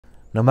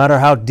No matter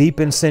how deep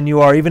in sin you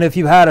are, even if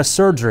you had a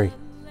surgery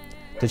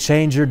to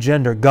change your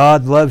gender,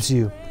 God loves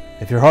you.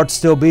 If your heart's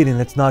still beating,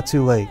 it's not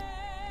too late.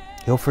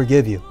 He'll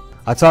forgive you.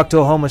 I talked to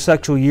a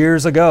homosexual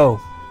years ago,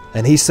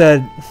 and he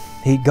said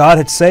God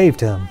had saved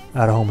him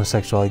out of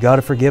homosexuality. God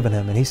had forgiven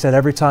him. And he said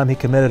every time he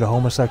committed a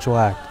homosexual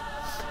act,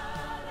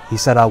 he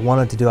said, I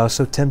was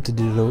so tempted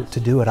to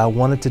do it. I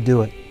wanted to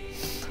do it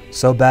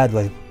so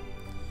badly.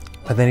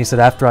 And then he said,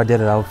 after I did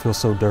it, I would feel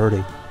so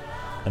dirty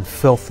and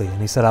filthy.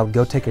 And he said, I would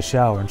go take a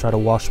shower and try to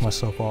wash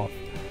myself off.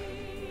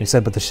 And he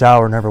said, but the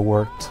shower never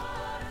worked.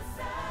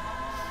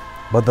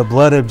 But the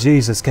blood of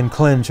Jesus can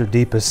cleanse your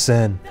deepest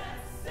sin.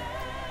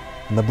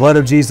 And the blood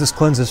of Jesus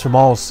cleanses from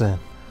all sin.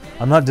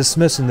 I'm not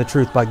dismissing the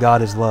truth by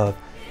God is love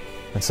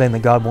and saying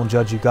that God won't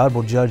judge you. God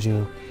will judge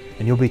you,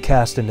 and you'll be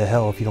cast into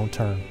hell if you don't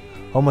turn.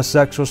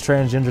 Homosexuals,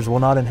 transgenders will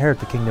not inherit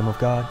the kingdom of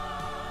God.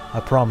 I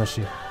promise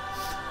you.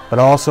 But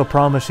I also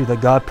promise you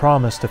that God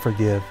promised to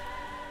forgive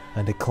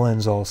and to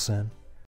cleanse all sin.